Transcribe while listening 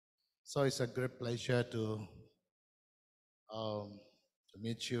So it's a great pleasure to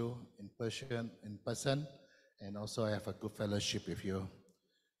meet you in person, and also have a good fellowship with you.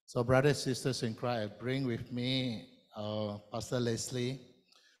 So, brothers and sisters in Christ, I bring with me Pastor Leslie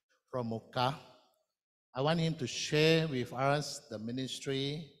from Mocha. I want him to share with us the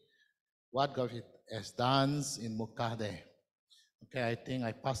ministry, what God has done in Mocha there. Okay, I think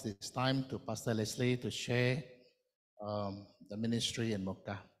I pass this time to Pastor Leslie to share the ministry in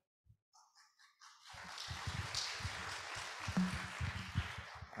Mocha.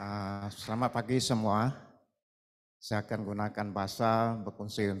 Selamat pagi semua. Saya akan gunakan bahasa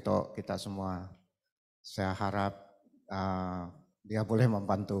berfungsi untuk kita semua. Saya harap dia boleh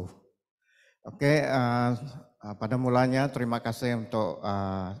membantu. Oke, pada mulanya terima kasih untuk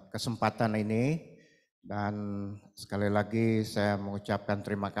kesempatan ini, dan sekali lagi saya mengucapkan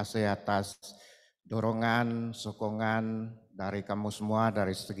terima kasih atas dorongan, sokongan dari kamu semua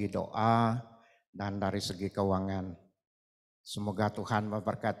dari segi doa dan dari segi keuangan. Semoga Tuhan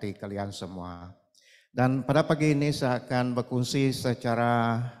memberkati kalian semua. Dan pada pagi ini saya akan berkongsi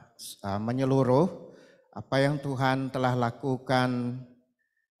secara menyeluruh apa yang Tuhan telah lakukan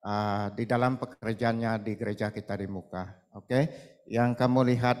di dalam pekerjaannya di gereja kita di Muka. Oke, yang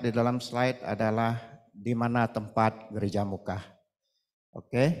kamu lihat di dalam slide adalah di mana tempat gereja Muka.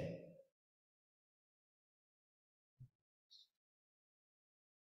 Oke.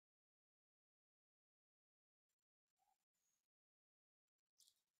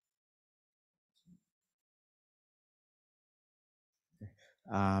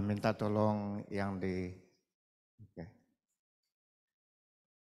 Minta tolong yang di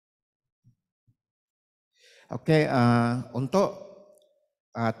Oke, untuk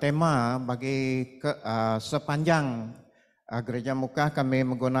tema bagi sepanjang gereja Muka kami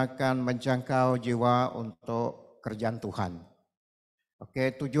menggunakan menjangkau jiwa untuk kerjaan Tuhan.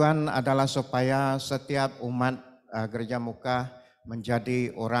 Oke, tujuan adalah supaya setiap umat gereja Muka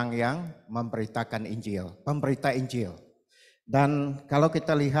menjadi orang yang memberitakan Injil, pemberita Injil. Dan kalau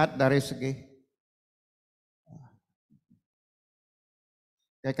kita lihat dari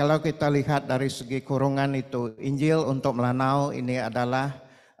segi kurungan itu, Injil untuk Melanau ini adalah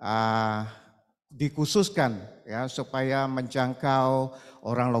dikhususkan ya supaya menjangkau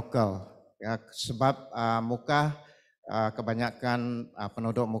orang lokal. Ya, sebab Muka kebanyakan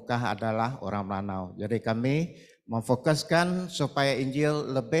penduduk Muka adalah orang Melanau. Jadi kami memfokuskan supaya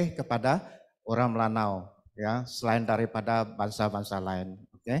Injil lebih kepada orang Melanau, ya, selain daripada bangsa-bangsa lain.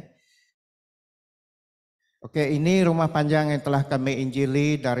 Oke, ini rumah panjang yang telah kami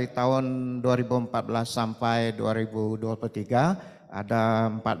injili dari tahun 2014 sampai 2023, ada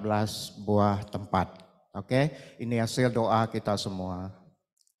 14 buah tempat. Oke, ini hasil doa kita semua.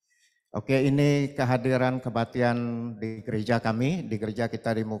 Oke, ini kehadiran kebaktian di gereja kami, di gereja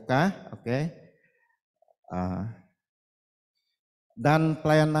kita di Muka. Oke. Dan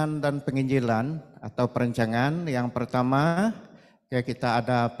pelayanan dan penginjilan atau perencanaan yang pertama, kita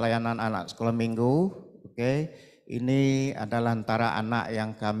ada pelayanan anak sekolah minggu. Oke, ini adalah antara anak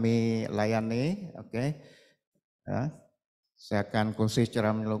yang kami layani. Oke, ya, saya akan kongsi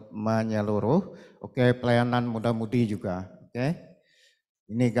secara menyeluruh. Oke, pelayanan muda-mudi juga. Oke,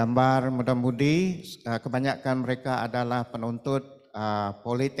 ini gambar muda-mudi. Kebanyakan mereka adalah penuntut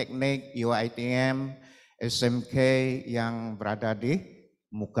Politeknik, UiTM, SMK yang berada di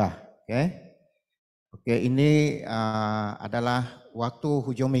Muka. Oke, ini adalah waktu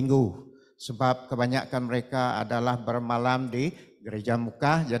hujung minggu. Sebab kebanyakan mereka adalah bermalam di gereja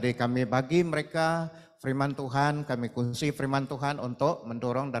Muka, jadi kami bagi mereka firman Tuhan, kami kongsi firman Tuhan untuk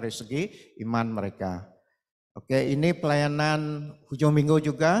mendorong dari segi iman mereka. Oke, ini pelayanan hujung minggu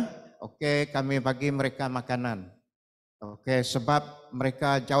juga. Oke, kami bagi mereka makanan. Oke, sebab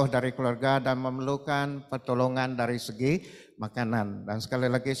mereka jauh dari keluarga dan memerlukan pertolongan dari segi makanan. Dan sekali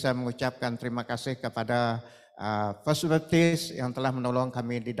lagi saya mengucapkan terima kasih kepada First Baptist yang telah menolong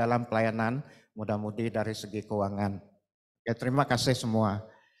kami di dalam pelayanan muda-mudi dari segi keuangan. Oke, terima kasih semua.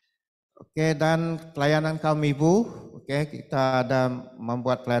 Oke, dan pelayanan kaum ibu. Oke, kita ada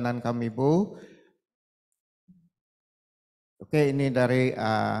membuat pelayanan kaum ibu. Oke, ini dari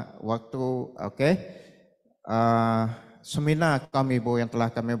waktu seminar kaum ibu yang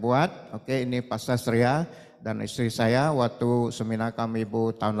telah kami buat. Oke, ini Pastor Sria dan istri saya waktu seminar kaum ibu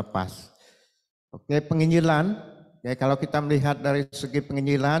tahun lepas. Oke, penginjilan. Oke, kalau kita melihat dari segi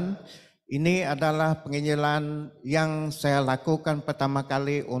penginjilan, ini adalah penginjilan yang saya lakukan pertama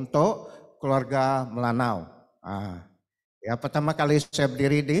kali untuk keluarga Melanau. Ya, pertama kali saya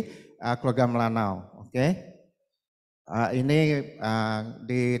berdiri di keluarga Melanau. Oke, ini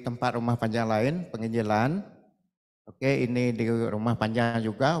di tempat rumah panjang lain penginjilan. Oke, ini di rumah panjang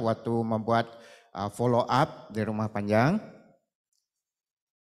juga waktu membuat follow up di rumah panjang.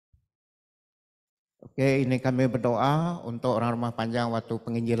 Oke, ini kami berdoa untuk orang rumah panjang waktu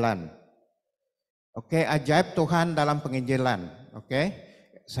penginjilan. Oke, ajaib Tuhan dalam penginjilan. Oke,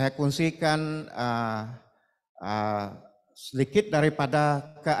 saya kongsikan sedikit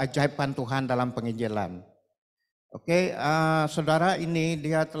daripada keajaiban Tuhan dalam penginjilan. Oke, saudara ini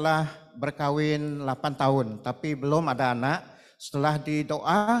dia telah berkawin 8 tahun, tapi belum ada anak. Setelah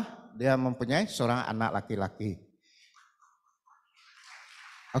didoa, dia mempunyai seorang anak laki-laki.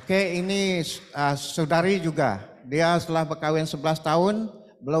 Oke, ini saudari juga. Dia setelah berkawin 11 tahun,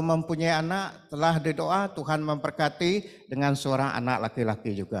 belum mempunyai anak, telah didoa Tuhan memberkati dengan seorang anak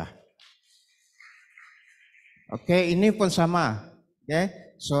laki-laki juga. Oke, ini pun sama.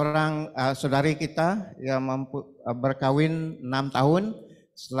 Oke, seorang saudari kita yang berkawin 6 tahun,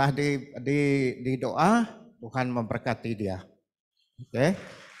 setelah didoa Tuhan memberkati dia. Oke.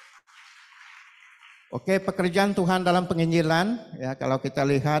 Oke, pekerjaan Tuhan dalam penginjilan ya, kalau kita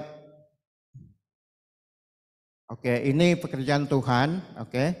lihat. Oke, ini pekerjaan Tuhan,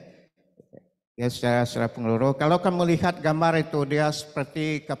 oke. Ya, secara penyeluruh. Kalau kamu lihat gambar itu, dia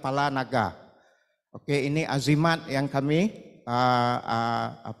seperti kepala naga. Oke, ini azimat yang kami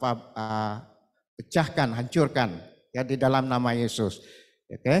pecahkan, hancurkan ya di dalam nama Yesus.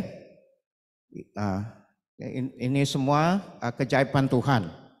 Oke. Ini semua keajaiban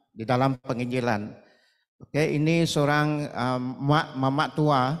Tuhan di dalam penginjilan. Oke, ini seorang mamak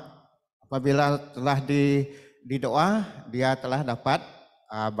tua, apabila telah didoa, dia telah dapat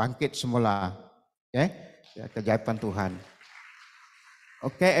bangkit semula. Oke, ya, keajaiban Tuhan.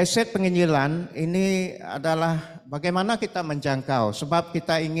 Oke, eset penginjilan ini adalah bagaimana kita menjangkau, sebab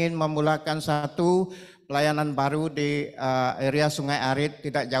kita ingin memulakan satu pelayanan baru di area Sungai Arit,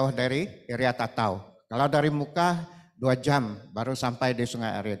 tidak jauh dari area Tatau. Kalau dari muka 2 jam baru sampai di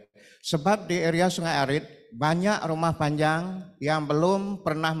Sungai Arit. Sebab di area Sungai Arit banyak rumah panjang yang belum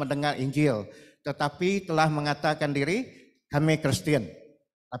pernah mendengar Injil, tetapi telah mengatakan diri kami Kristen,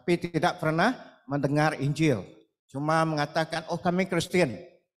 tapi tidak pernah mendengar Injil. Cuma mengatakan, oh kami Kristen.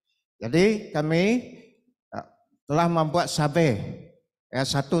 Jadi kami telah membuat sabe, ya,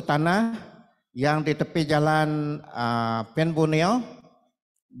 satu tanah yang di tepi jalan Penbunio,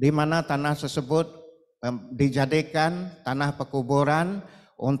 di mana tanah tersebut dijadikan tanah pekuburan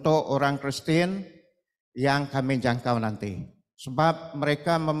untuk orang Kristen yang kami jangkau nanti. Sebab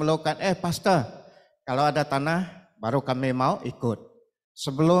mereka memerlukan, pastor, kalau ada tanah baru kami mau ikut.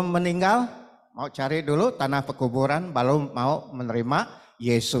 Sebelum meninggal mau cari dulu tanah pekuburan, baru mau menerima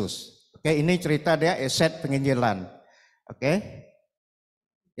Yesus. Oke, ini cerita dia eset penginjilan. Oke,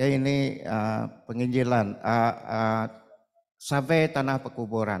 ya ini penginjilan sabe tanah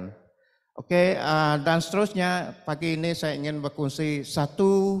pekuburan. Oke, dan seterusnya pagi ini saya ingin berkongsi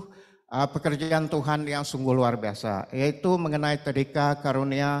satu pekerjaan Tuhan yang sungguh luar biasa, yaitu mengenai tadika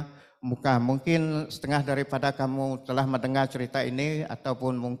karunia muka. Mungkin setengah daripada kamu telah mendengar cerita ini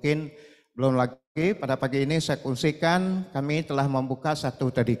ataupun mungkin belum lagi. Pada pagi ini saya kongsikan kami telah membuka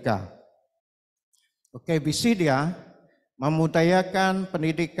satu tadika. Oke, visi dia memudayakan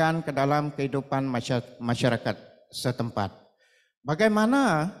pendidikan ke dalam kehidupan masyarakat setempat.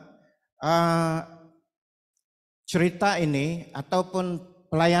 Bagaimana cerita ini ataupun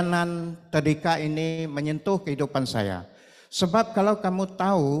pelayanan tadika ini menyentuh kehidupan saya. Sebab kalau kamu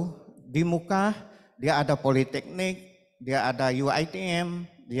tahu di muka dia ada politeknik, dia ada UITM,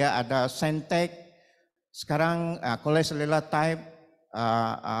 dia ada Saintek, sekarang Kolej Lela Type,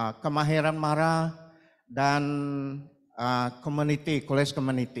 Kemahiran Mara, dan Kolej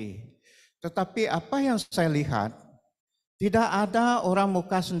Community. Tetapi apa yang saya lihat, tidak ada orang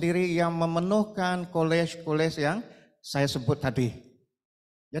muka sendiri yang memenuhkan kolej-kolej yang saya sebut tadi.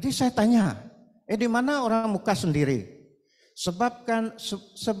 Jadi saya tanya, di mana orang muka sendiri? Sebab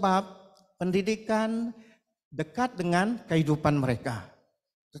pendidikan dekat dengan kehidupan mereka.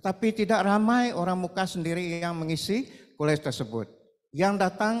 Tetapi tidak ramai orang muka sendiri yang mengisi kolej tersebut. Yang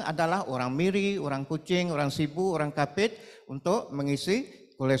datang adalah orang Miri, orang Kucing, orang Sibu, orang Kapit untuk mengisi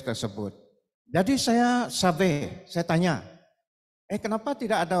kolej tersebut. Jadi saya tanya, kenapa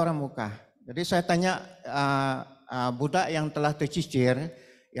tidak ada orang muka? Jadi saya tanya budak yang telah tercicir,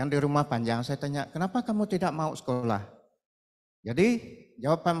 yang di rumah panjang, saya tanya, kenapa kamu tidak mau sekolah? Jadi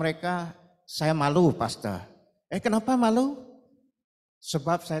jawaban mereka, saya malu pastor. Kenapa malu?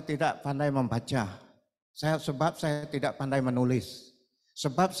 Sebab saya tidak pandai membaca. Sebab saya tidak pandai menulis.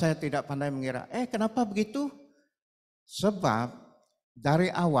 Sebab saya tidak pandai mengira. Kenapa begitu? Sebab dari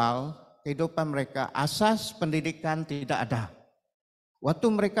awal kehidupan mereka, asas pendidikan tidak ada. Waktu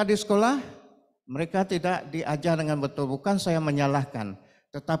mereka di sekolah, mereka tidak diajar dengan betul. Bukan saya menyalahkan,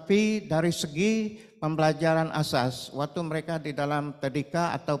 tetapi dari segi pembelajaran asas, waktu mereka di dalam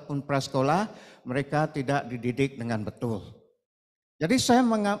tadika ataupun prasekolah, mereka tidak dididik dengan betul. Jadi saya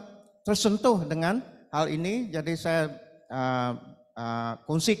tersentuh dengan hal ini, jadi saya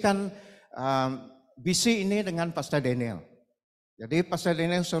kongsikan visi ini dengan Pastor Daniel. Jadi Pastor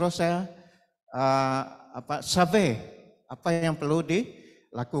Daniel suruh saya survei apa yang perlu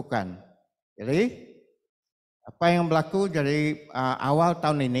dilakukan. Jadi apa yang berlaku dari awal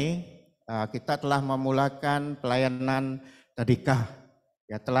tahun ini kita telah memulakan pelayanan tadika.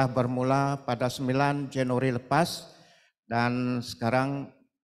 Ya, telah bermula pada 9 Januari lepas dan sekarang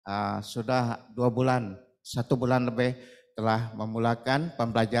sudah 2 bulan, 1 bulan lebih telah memulakan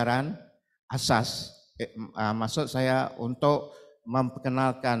pembelajaran asas. Maksud saya untuk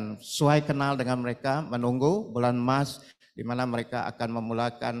memperkenalkan, sesuai kenal dengan mereka, menunggu bulan Maret di mana mereka akan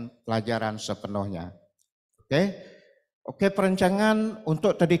memulakan pelajaran sepenuhnya. Oke, perencanaan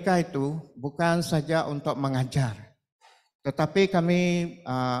untuk tadika itu bukan saja untuk mengajar, tetapi kami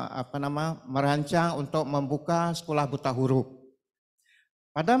merancang untuk membuka sekolah buta huruf.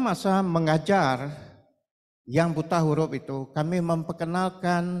 Pada masa mengajar yang buta huruf itu, kami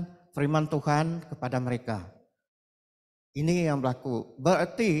memperkenalkan firman Tuhan kepada mereka. Ini yang berlaku.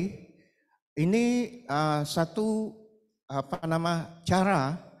 Berarti ini satu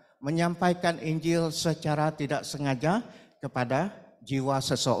cara menyampaikan Injil secara tidak sengaja kepada jiwa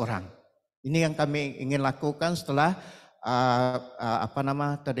seseorang. Ini yang kami ingin lakukan setelah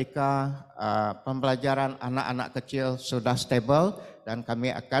tadika pembelajaran anak-anak kecil sudah stable dan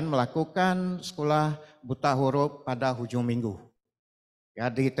kami akan melakukan sekolah buta huruf pada hujung minggu. Ya,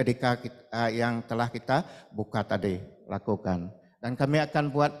 di tadika yang telah kita buka tadi lakukan. Dan kami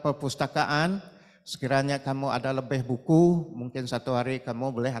akan buat perpustakaan. Sekiranya kamu ada lebih buku, mungkin satu hari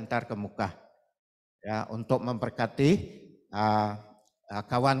kamu boleh hantar ke Mekah, ya, untuk memberkati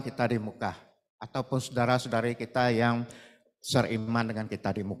kawan kita di Mekah ataupun saudara-saudari kita yang seriman dengan kita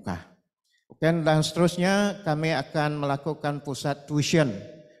di Mekah. Dan seterusnya kami akan melakukan pusat tuition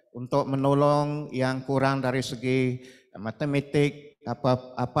untuk menolong yang kurang dari segi matematik,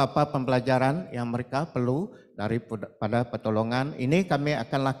 apa-apa pembelajaran yang mereka perlu daripada pertolongan. Ini kami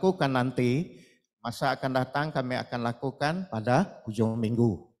akan lakukan nanti. Masa akan datang kami akan lakukan pada hujung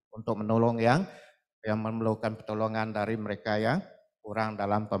minggu untuk menolong yang memerlukan pertolongan dari mereka yang kurang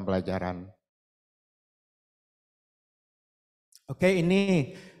dalam pembelajaran. Oke, ini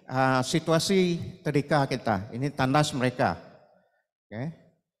situasi tadika kita. Ini tandas mereka.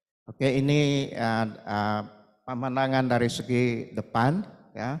 Oke, ini pemandangan dari segi depan,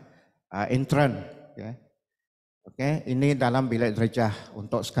 ya, intern. Ya. Oke, ini dalam bilik derajah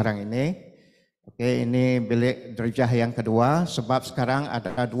untuk sekarang ini. Oke, ini bilik derajah yang kedua, sebab sekarang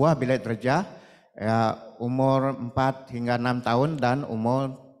ada 2 bilik derajah, ya, umur 4 hingga 6 tahun dan umur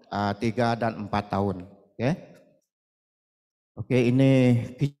 3 dan 4 tahun. Oke, ini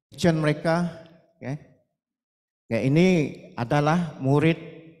kitchen mereka. Ini adalah murid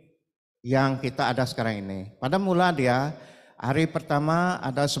yang kita ada sekarang ini. Pada mula dia, hari pertama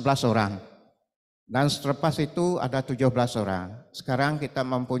ada 11 orang. Dan selepas itu ada 17 orang. Sekarang kita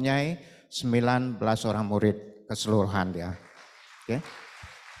mempunyai 19 orang murid keseluruhan dia.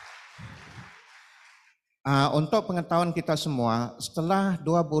 Untuk pengetahuan kita semua, setelah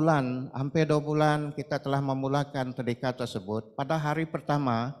 2 bulan, hampir 2 bulan kita telah memulakan tadika tersebut. Pada hari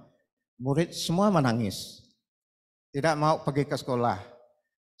pertama, murid semua menangis. Tidak mau pergi ke sekolah.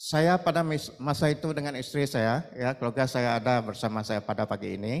 Saya pada masa itu dengan istri saya, ya, keluarga saya ada bersama saya pada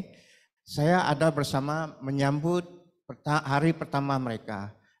pagi ini. Saya ada bersama menyambut hari pertama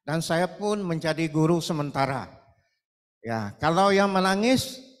mereka. Dan saya pun menjadi guru sementara. Ya, kalau yang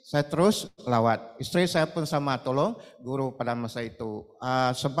menangis, saya terus lawat. Istri saya pun sama tolong guru pada masa itu.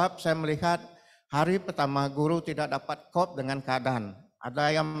 Sebab saya melihat hari pertama guru tidak dapat cope dengan keadaan.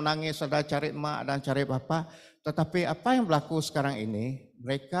 Ada yang menangis, ada cari emak, ada yang cari bapak. Tetapi apa yang berlaku sekarang ini,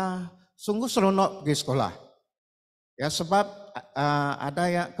 mereka sungguh seronok pergi sekolah. Ya, sebab ada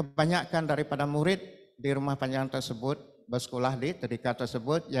yang kebanyakan daripada murid di rumah panjang tersebut bersekolah di tadika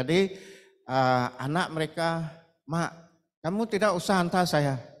tersebut. Jadi anak mereka, mak, kamu tidak usah hantar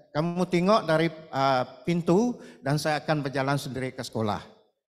saya. Kamu tengok dari pintu dan saya akan berjalan sendiri ke sekolah.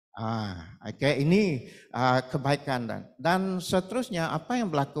 Ini kebaikan dan seterusnya apa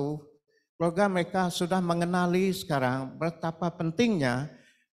yang berlaku. Keluarga mereka sudah mengenali sekarang betapa pentingnya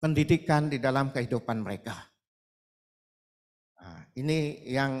pendidikan di dalam kehidupan mereka. Ini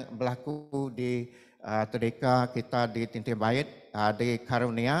yang berlaku di tadika kita di Tintibait, di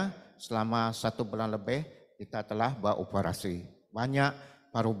Karunia selama 1 bulan lebih kita telah beroperasi. Banyak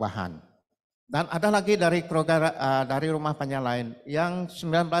perubahan. Dan ada lagi dari dari rumah panjang lain. Yang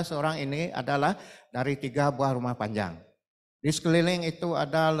 19 orang ini adalah dari 3 buah rumah panjang. Di sekeliling itu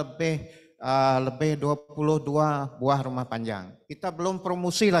ada lebih 22 buah rumah panjang. Kita belum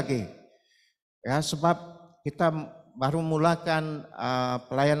promosi lagi. Ya, sebab kita baru mulakan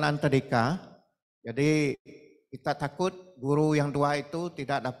pelayanan tadika. Jadi kita takut guru yang 2 itu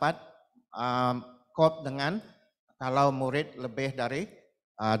tidak dapat cope dengan kalau murid lebih dari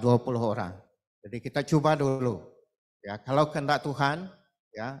 20 orang. Jadi kita coba dulu. Ya, kalau kehendak Tuhan,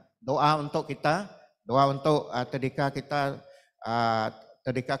 ya, doa untuk kita, doa untuk tadika kita,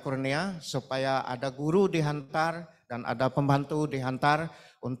 tadika kurnia, supaya ada guru dihantar dan ada pembantu dihantar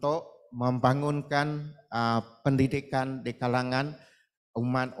untuk membangunkan pendidikan di kalangan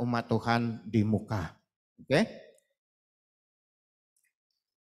umat Tuhan di muka. Oke?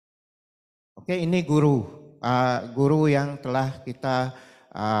 Oke, ini guru yang telah kita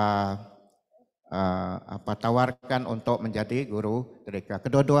tawarkan untuk menjadi guru tadika.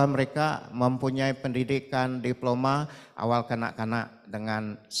 Kedua-dua mereka mempunyai pendidikan diploma awal kanak-kanak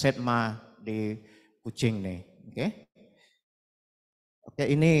dengan setma di Kuching nih. Oke,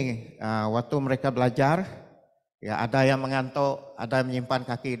 ini waktu mereka belajar, ya ada yang mengantuk, ada yang menyimpan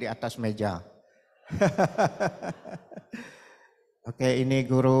kaki di atas meja. Oke, ini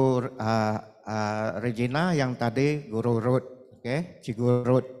guru Regina, yang tadi guru Ruth, Cikgu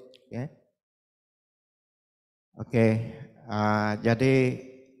Ruth. Oke, jadi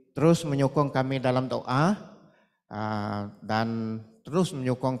terus menyokong kami dalam doa dan terus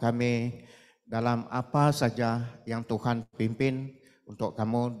menyokong kami dalam apa saja yang Tuhan pimpin untuk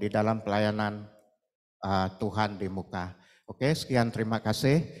kamu di dalam pelayanan Tuhan di muka. Oke, sekian, terima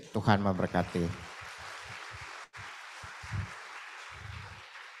kasih. Tuhan memberkati.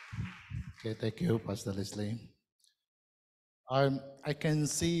 Okay, thank you, Pastor Leslie. I can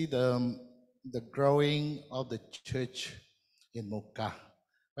see the growing of the church in Muka.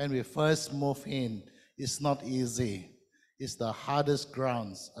 When we first move in, it's not easy. It's the hardest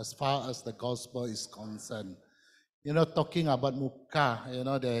grounds as far as the gospel is concerned. You know, talking about Muka, you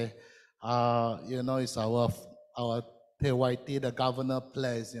know, it's our TYT, the governor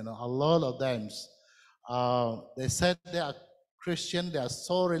place, you know, a lot of them, they said they are Christian, they are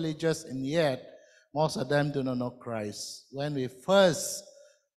so religious, and yet most of them do not know Christ. When we first,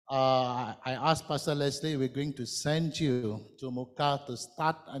 I asked Pastor Leslie, we're going to send you to Muka to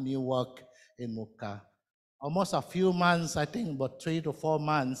start a new work in Muka. Almost a few months, I think about 3 to 4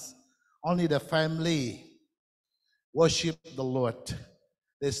 months, only the family worship the Lord.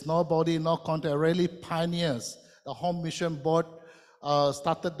 There's nobody, no contact, really pioneers. The Home Mission Board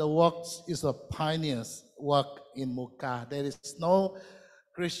started the work, is a pioneers work in Muka. There is no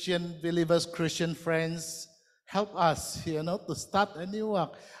Christian believers, Christian friends, help us, you know, to start a new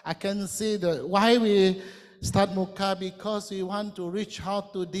work. I can see why we start Muka, because we want to reach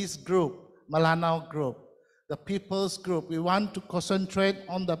out to this group, Malanao group, the people's group. We want to concentrate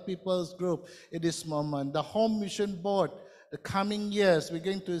on the people's group at this moment. The Home Mission Board, the coming years, we're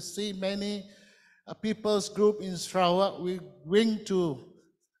going to see many people's group in Sarawak. We're going to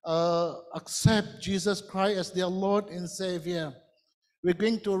accept Jesus Christ as their Lord and Savior. We're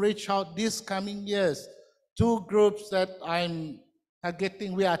going to reach out this coming years. 2 groups that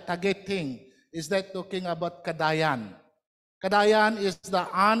we are targeting, is that talking about Kadayan. Kadayan is the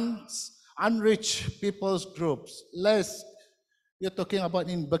unreached people's groups. You're talking about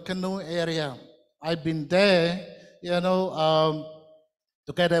in Bekenu area. I've been there, you know,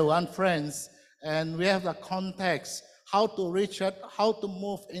 together with one friends, and we have the context, how to reach it, how to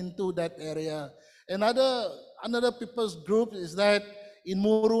move into that area. Another people's group is that in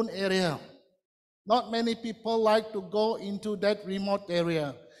Murun area. Not many people like to go into that remote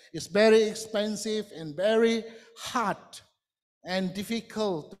area. It's very expensive and very hard and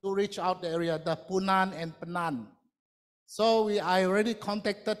difficult to reach out the area, the Punan and Penan. So I already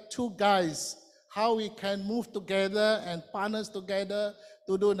contacted 2 guys, how we can move together and partners together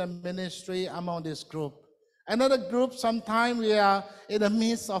to do the ministry among this group. Another group, sometimes we are in the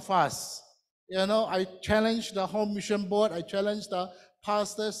midst of us. You know, I challenge the Home Mission Board, I challenge the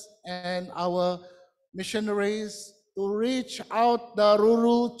pastors and our missionaries to reach out the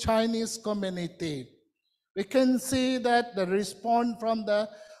rural Chinese community. We can see that the response from the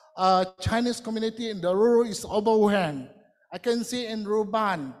Chinese community in the rural is overwhelmed. I can see in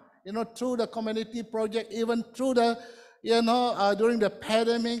Ruban, you know, through the community project, even through the, you know, during the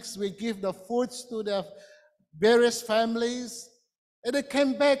pandemics, we give the foods to the various families, and it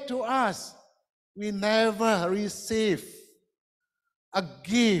came back to us. We never receive a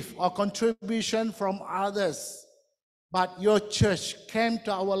gift or contribution from others. but your church came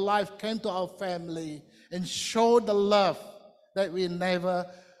to our life, came to our family, and showed the love that we never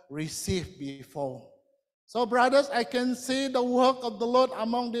received before. So, brothers, I can see the work of the Lord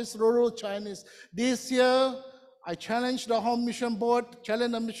among these rural Chinese. This year, I challenge the Home Mission Board,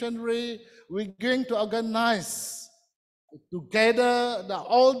 challenge the missionary. We're going to organize together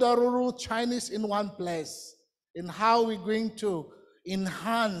all the rural Chinese in one place, in how we're going to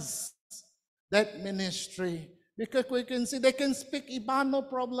enhance that ministry. Because we can see they can speak Iban, no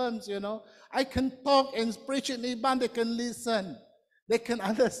problems, you know. I can talk and preach in Iban, they can listen. They can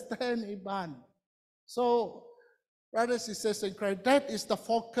understand Iban. So, brothers and sisters in Christ, that is the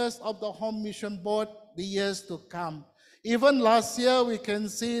focus of the Home Mission Board the years to come. Even last year, we can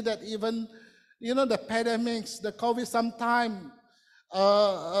see that even, you know, the pandemics, the COVID, sometime,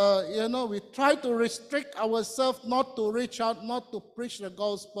 you know, we try to restrict ourselves not to reach out, not to preach the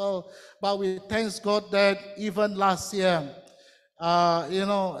gospel, but we thank God that even last year, you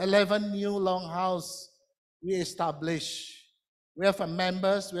know, 11 new longhouse we established. We have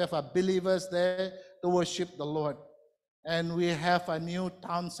members, we have believers there to worship the Lord. And we have a new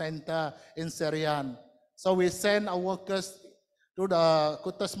town center in Serian. So we send our workers to the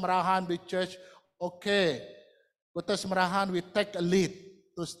Kutas Merahan Big Church. Okay, Kutas Merahan, we take a lead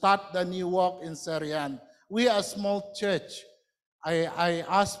to start the new work in Serian. We are a small church. I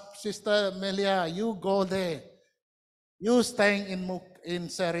asked Sister Melia, you go there. You staying in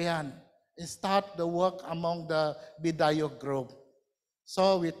Serian and start the work among the Bidayo group.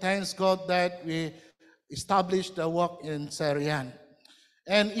 So we thank God that we established the work in Serian.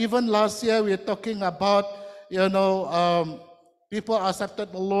 And even last year, we're talking about, you know, people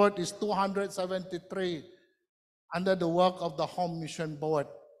accepted the Lord is 273 under the work of the Home Mission Board,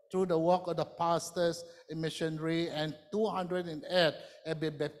 through the work of the pastors and missionary, and 208 have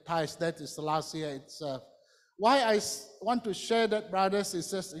been baptized. That is last year itself. Why I want to share that, brothers and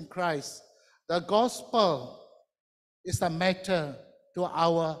sisters in Christ, the gospel is a matter to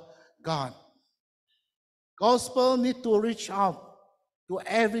our God. Gospel need to reach out to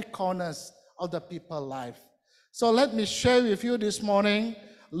every corners of the people's life. So let me share with you this morning,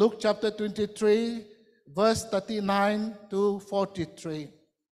 Luke chapter 23, verse 39 to 43.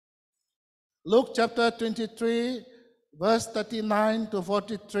 Luke chapter 23, verse 39 to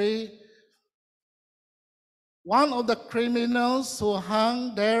 43. One of the criminals who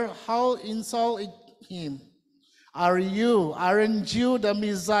hung there, how insulted him. Aren't you the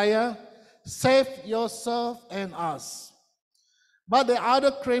Messiah? Save yourself and us. But the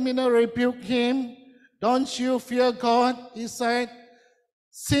other criminal rebuked him. Don't you fear God? He said,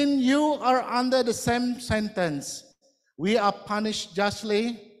 since you are under the same sentence, we are punished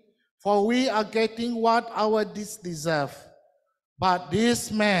justly, for we are getting what our deeds deserve. But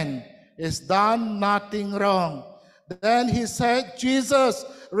this man has done nothing wrong. Then he said, Jesus,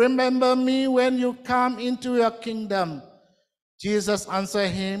 remember me when you come into your kingdom. Jesus answered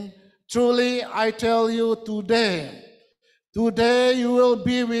him, truly I tell you, today you will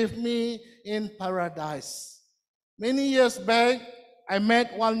be with me in paradise. Many years back, I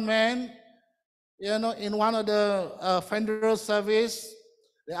met one man, you know, in one of the funeral service.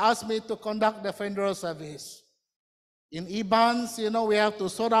 They asked me to conduct the funeral service. In Ibans, you know, we have to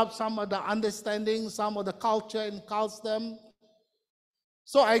sort out some of the understanding, some of the culture and custom.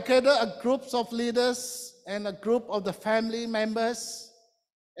 So I gathered a group of leaders and a group of the family members.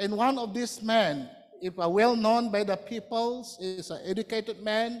 And one of these men, if well known by the people, is an educated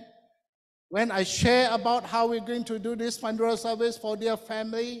man. When I share about how we're going to do this funeral service for their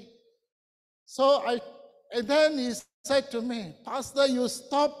family, and then he said to me, Pastor, you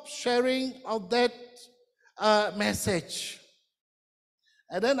stop sharing of that message.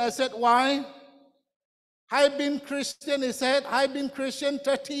 And then I said, why? I've been Christian, he said, I've been Christian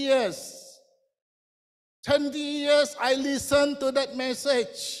 30 years. 20 years I listened to that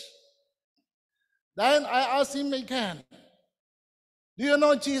message. Then I asked him again, do you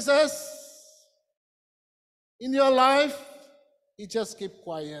know Jesus in your life? He just kept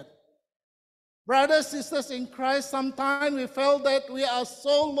quiet. Brothers, sisters in Christ, sometimes we felt that we are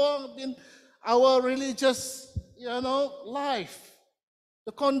so long in our religious, life,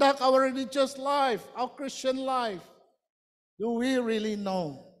 to conduct our religious life, our Christian life. Do we really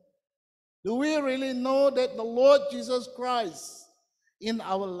know? Do we really know that the Lord Jesus Christ in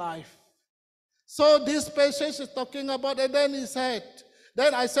our life? So this passage is talking about, and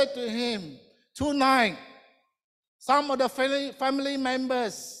then I said to him, tonight, some of the family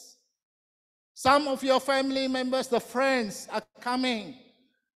members, some of your family members, the friends are coming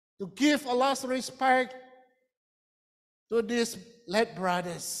to give a last respect to these late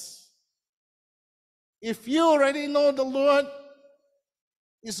brothers. If you already know the Lord,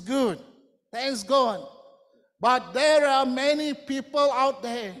 it's good. Thanks God. But there are many people out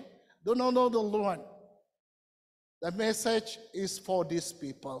there who do not know the Lord. The message is for these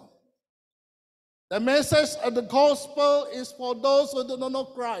people. The message of the gospel is for those who do not know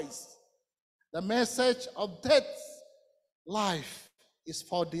Christ. The message of that life is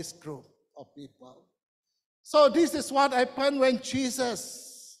for this group of people. So this is what happened when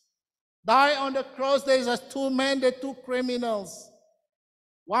Jesus died on the cross. There is two men, the two criminals.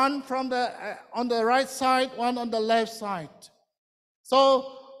 One from on the right side, one on the left side.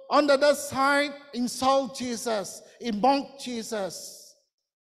 So on the other side, insult Jesus, he mocked Jesus.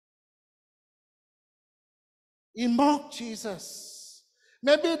 He mocked Jesus.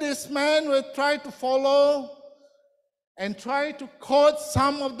 Maybe this man will try to follow and try to quote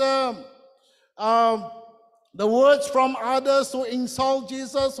some of the words from others who insult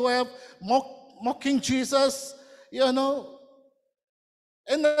Jesus, who have mocking Jesus, you know.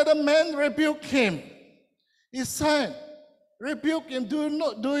 Another man rebuked him. He said, rebuke him,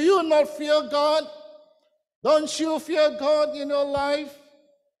 do you not fear God? Don't you fear God in your life?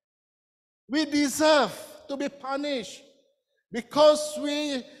 We deserve to be punished because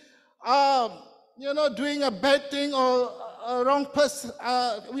we are, doing a bad thing or a wrong person.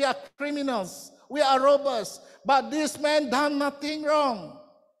 We are criminals. We are robbers. But this man done nothing wrong.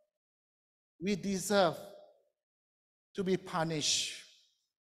 We deserve to be punished.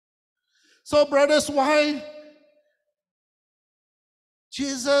 So, brothers, why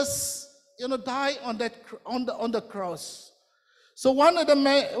Jesus, died on the cross? So one of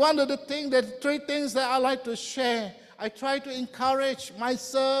the three things that I like to share, I try to encourage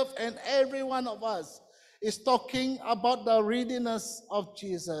myself and every one of us, is talking about the readiness of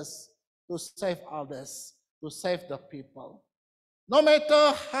Jesus to save others, to save the people. No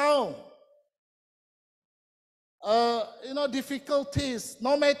matter how, difficulties,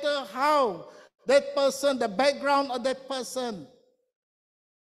 no matter how that person, the background of that person,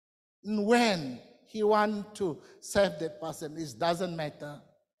 and when he wants to save that person, it doesn't matter.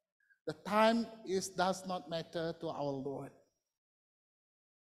 The time does not matter to our Lord.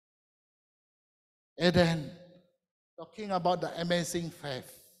 And then, talking about the amazing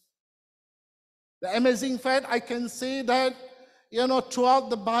faith. The amazing faith, I can see that, throughout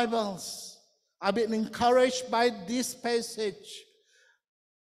the Bibles, I've been encouraged by this passage,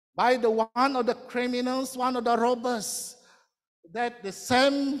 by the one of the criminals, one of the robbers, that the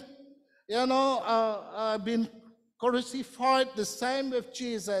same, been crucified, the same with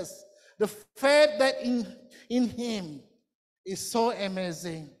Jesus. The faith that in him is so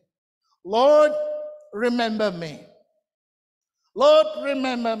amazing. Lord, remember me. Lord,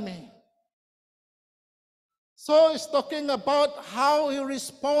 remember me. So it's talking about how he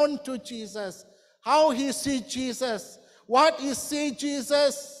responds to Jesus, how he sees Jesus. What he sees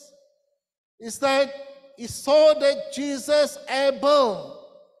Jesus is that he saw that Jesus able.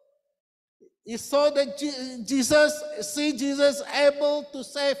 He saw that Jesus able to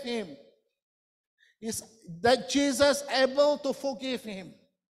save him. That Jesus able to forgive him.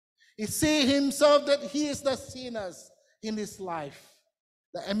 He see himself that he is the sinners in his life.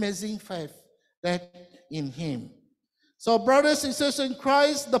 The amazing faith that in him. So brothers and sisters in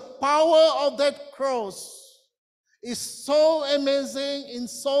Christ, the power of that cross is so amazing and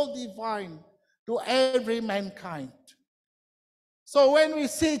so divine to every mankind. So when we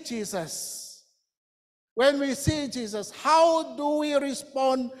see Jesus, how do we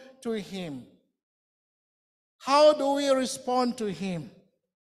respond to him? How do we respond to him?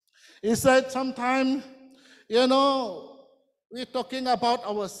 Is that sometimes, we're talking about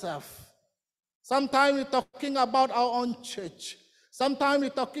ourselves. Sometimes we're talking about our own church. Sometimes we're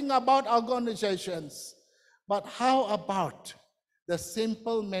talking about organizations. But how about the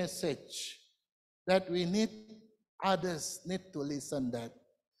simple message that others need to listen that?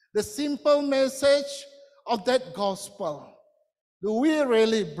 The simple message of that gospel. Do we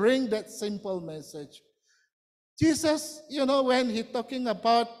really bring that simple message? Jesus, when he's talking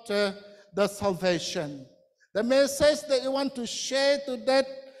about the salvation, the message that you want to share to that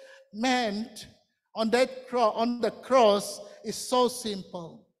man on the cross is so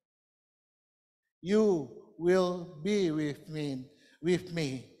simple. You will be with me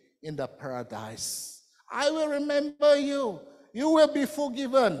in the paradise. I will remember you. You will be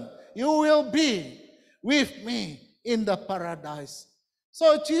forgiven. You will be with me in the paradise.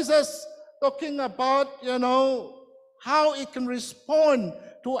 So Jesus talking about, how it can respond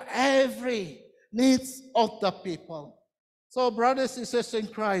to every needs of the people. So brothers and sisters in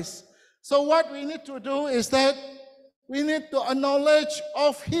Christ, so what we need to do is that We need to acknowledge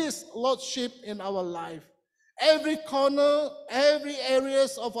of His Lordship in our life. Every corner, every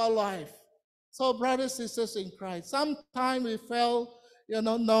areas of our life. So brothers and sisters in Christ, sometimes we felt,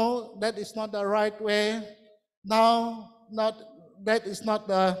 no, that is not the right way. Now, that is not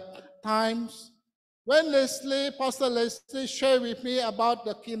the times. When Pastor Leslie shared with me about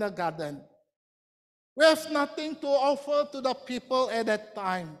the kindergarten, we have nothing to offer to the people at that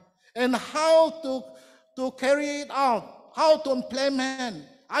time. And how to carry it out, how to implement.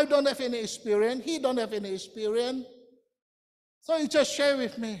 I don't have any experience. He don't have any experience. So he just shared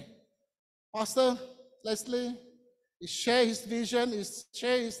with me. Pastor Leslie, he shared his vision, he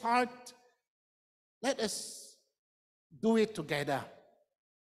shared his heart. Let us do it together.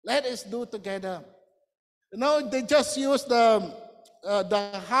 Let us do it together. They just use the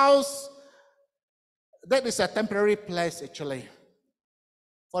house. That is a temporary place, actually,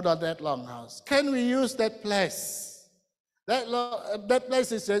 for that long house. Can we use that place? That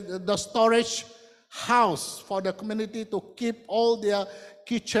place is the storage house for the community to keep all their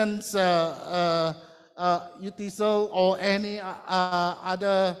kitchens, utensil, or any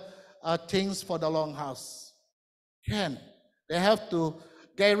other things for the long house. They have to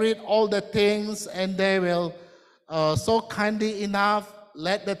get rid all the things, and they will so kindly enough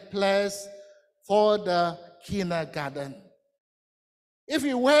let that place for the kindergarten. If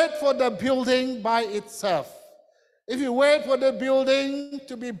you wait for the building by itself, if you wait for the building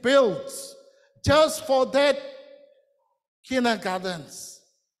to be built just for that kindergartens,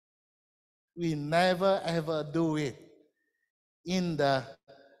 we never ever do it in the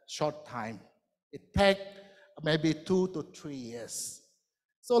short time. It takes maybe 2 to 3 years.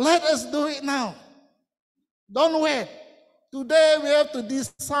 So let us do it now. Don't wait. Today we have to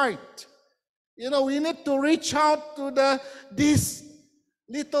decide. We need to reach out to these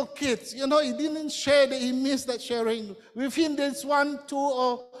little kids. He didn't share that he missed that sharing. Within this 1, 2,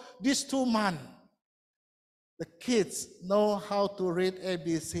 or these 2 months, the kids know how to read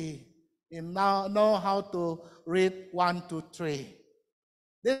ABC. And now know how to read 1, 2, 3.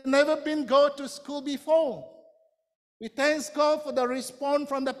 They've never been go to school before. We thank God for the response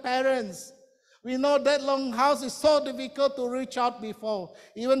from the parents. We know that long house is so difficult to reach out before.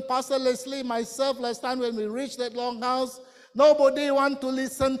 Even Pastor Leslie, myself, last time when we reached that long house, nobody want to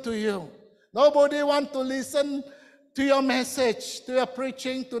listen to you. Nobody want to listen to your message, to your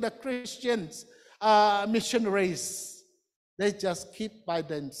preaching, to the Christians, missionaries. They just keep by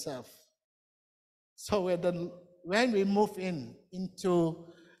themselves. So when we move into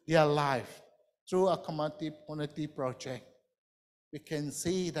their life through a community project, we can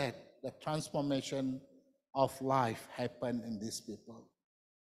see that the transformation of life happened in these people.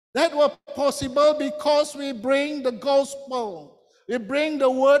 That was possible because we bring the gospel. We bring the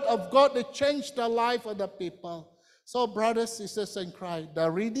word of God to change the life of the people. So brothers, sisters in Christ,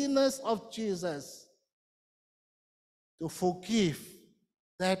 the readiness of Jesus to forgive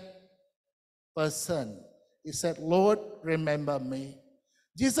that person. He said, Lord, remember me.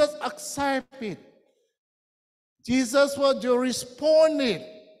 Jesus accepted it. Jesus was to respond it.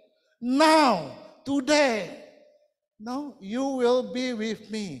 Now, today, no, you will be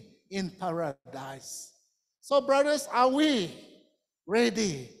with me in paradise. So brothers, are we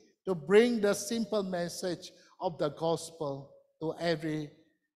ready to bring the simple message of the gospel to every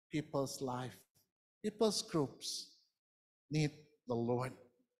people's life? People's groups need the Lord.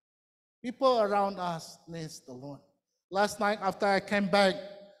 People around us need the Lord. Last night after I came back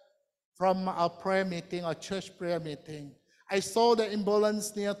from our prayer meeting, our church prayer meeting, I saw the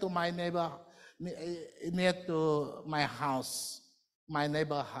ambulance near to my neighbor, near to my house, my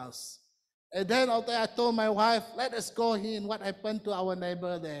neighbor house. And then after I told my wife, let us go in. What happened to our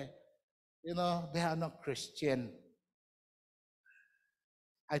neighbor there? They are not Christian.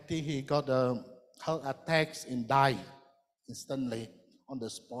 I think he got a heart attack and died instantly on the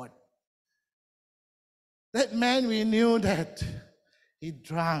spot. That man, we knew that he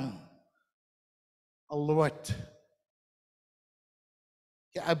drank a lot.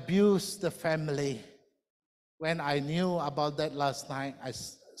 He abused the family. When I knew about that last night,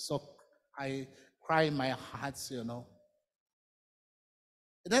 I cried in my heart,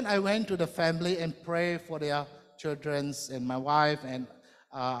 Then I went to the family and prayed for their children and my wife and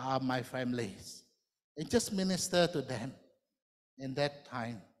my families. And just minister to them in that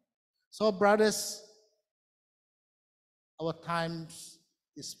time. So brothers, our times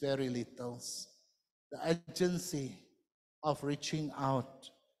is very little. The urgency of reaching out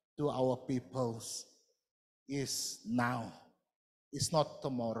to our peoples is now. It's not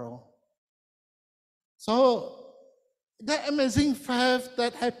tomorrow. So the amazing fact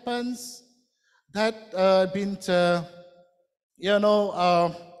that happens, that been you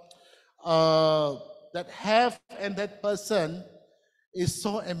know, that have and that person is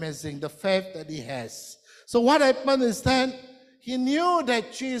so amazing, the faith that he has. So what happened is that he knew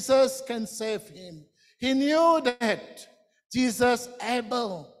that Jesus can save him. He knew that Jesus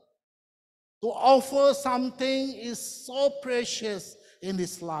able to offer something is so precious in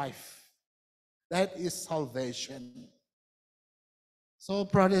his life. That is salvation. So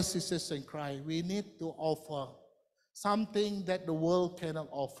brothers, sisters in Christ, we need to offer something that the world cannot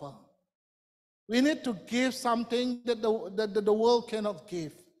offer. We need to give something that the world cannot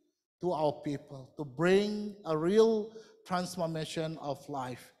give to our people, to bring a real transformation of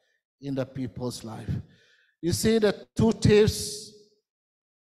life in the people's life. You see, the two thieves,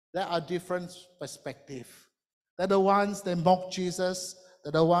 there are different perspectives. They're the ones that mock Jesus,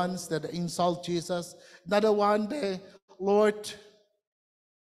 they're the ones that insult Jesus, they're the one they, Lord,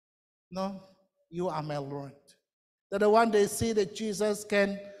 no, you are my Lord. They're the one they see that Jesus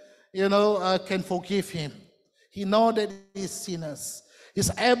can, can forgive him. He knows that he's sinners.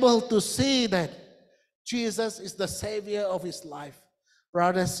 He's able to see that Jesus is the Savior of his life.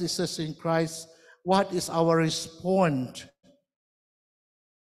 Brothers, sisters in Christ, what is our response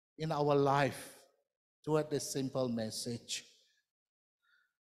in our life toward this simple message?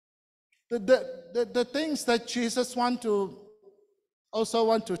 The things that Jesus also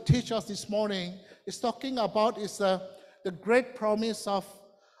want to teach us this morning is talking about is the great promise of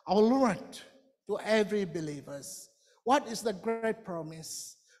our Lord to every believers. What is the great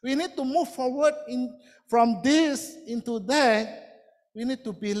promise? We need to move forward from this into that. We need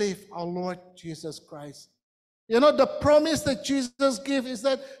to believe our Lord Jesus Christ. You know, the promise that Jesus gives is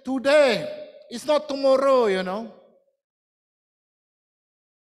that today, it's not tomorrow,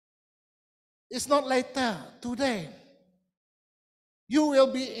 It's not later, today. You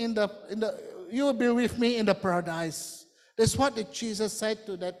will be you will be with me in the paradise. That's what Jesus said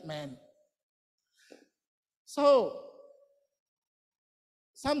to that man. So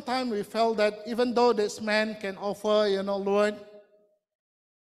sometimes we felt that even though this man can offer, Lord,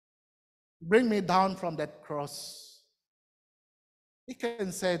 bring me down from that cross. He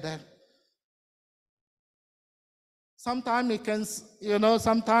can say that. Sometimes we can,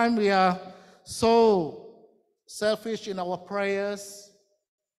 sometimes we are so selfish in our prayers,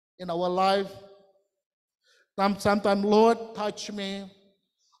 in our life. Sometimes, Lord, touch me.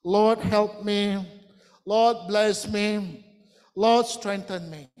 Lord, help me. Lord, bless me. Lord, strengthen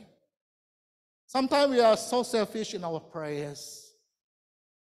me. Sometimes we are so selfish in our prayers.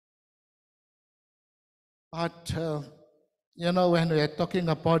 But, when we are talking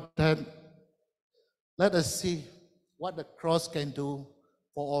about that, let us see what the cross can do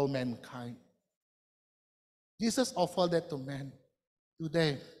for all mankind. Jesus offered that to man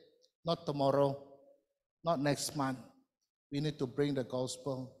today, not tomorrow, not next month. We need to bring the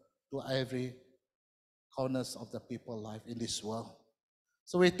gospel to every corners of the people's life in this world.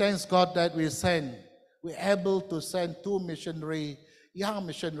 So we thank God that we're able to send two young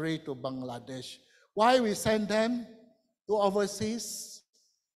missionary to Bangladesh. Why we send them to overseas?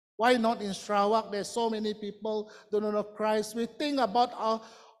 Why not in Sarawak? There's so many people do not know Christ. We think about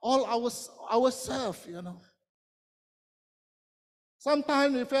ourselves,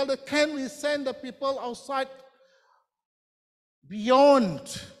 Sometimes we feel that can we send the people outside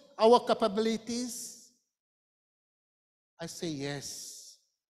beyond our capabilities? I say yes.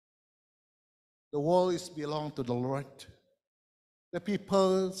 The world is belong to the Lord. The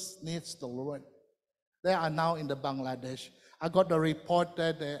people needs the Lord. They are now in the Bangladesh. I got the report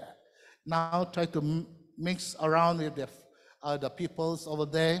that they now try to mix around with the peoples over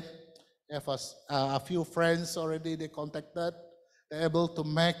there. They have a few friends already they contacted. They're able to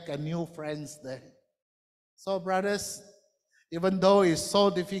make a new friends there. So brothers, even though it's so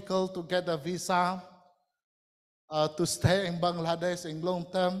difficult to get a visa to stay in Bangladesh in long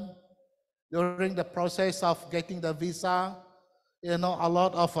term, during the process of getting the visa, a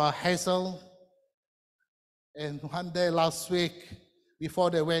lot of hassle. And one day last week, before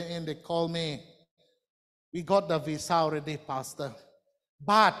they went in, they called me. We got the visa already, Pastor.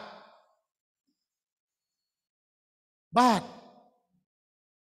 But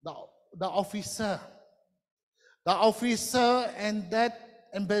the officer and that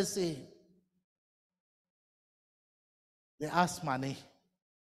embassy, they asked money.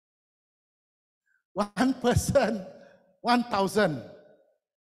 One person, 1,000.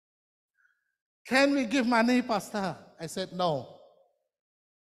 Can we give money, Pastor? I said no.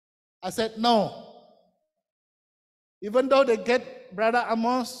 Even though they get Brother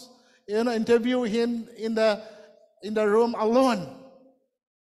Amos, interview him in the room alone.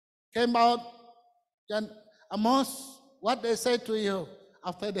 Came out, Amos, What they say to you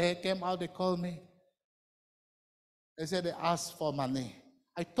after they came out, they called me. They said they asked for money.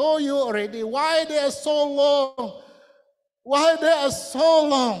 I told you already, why they are so long? Why they are so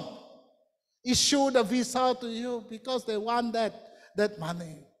long? Issue the visa to you because they want that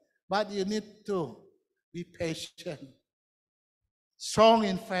money. But you need to be patient, strong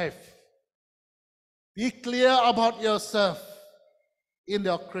in faith. Be clear about yourself in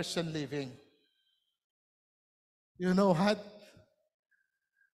your Christian living. You know what?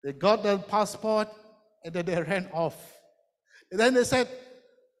 They got the passport and then they ran off. And then they said,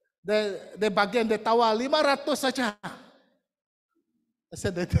 they bagian they tawar 500 saja. I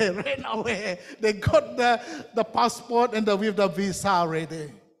said that they ran away. They got the passport and with the visa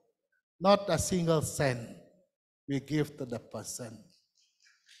already. Not a single cent we give to the person.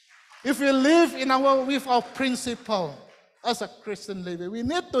 If we live with our principle as a Christian living, we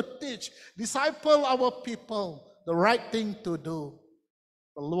need to teach, disciple our people the right thing to do.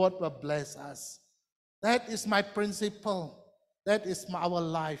 The Lord will bless us. That is my principle. That is our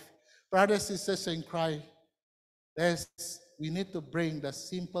life. Brothers and sisters in Christ, we need to bring the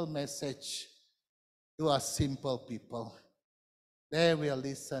simple message to a simple people. They will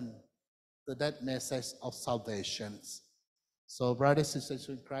listen to that message of salvation. So, brothers and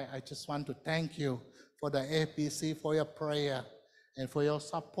sisters in Christ, I just want to thank you for the APC, for your prayer, and for your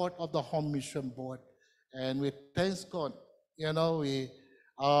support of the Home Mission Board. And we thank God,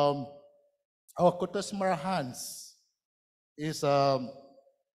 our Kutas Marahans is,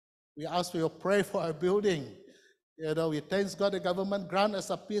 we ask for your prayer for our building. We thank God the government grant us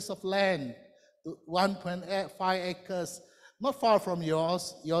a piece of land, 1.5 acres, not far from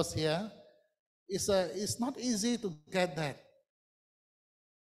yours here. It's not easy to get that.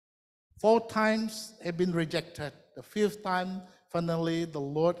 4 times have been rejected. The 5th time, finally, the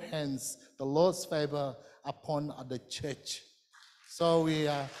Lord's favor upon the church. So we,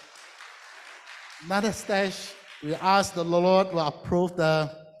 another stage, we ask the Lord will approve the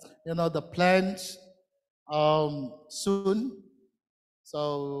plans soon.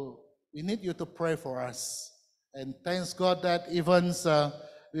 So we need you to pray for us. And thanks God that even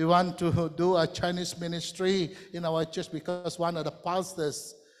we want to do a Chinese ministry in our church because one of the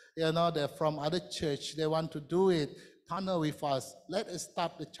pastors, they're from other church, they want to do it, partner with us. Let us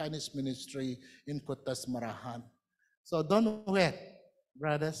start the Chinese ministry in Kutas Marahan. So don't wait,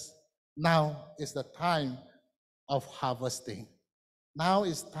 brothers. Now is the time of harvesting. Now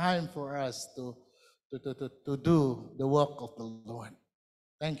is time for us to do the work of the Lord.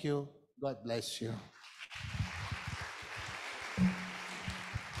 Thank you. God bless you.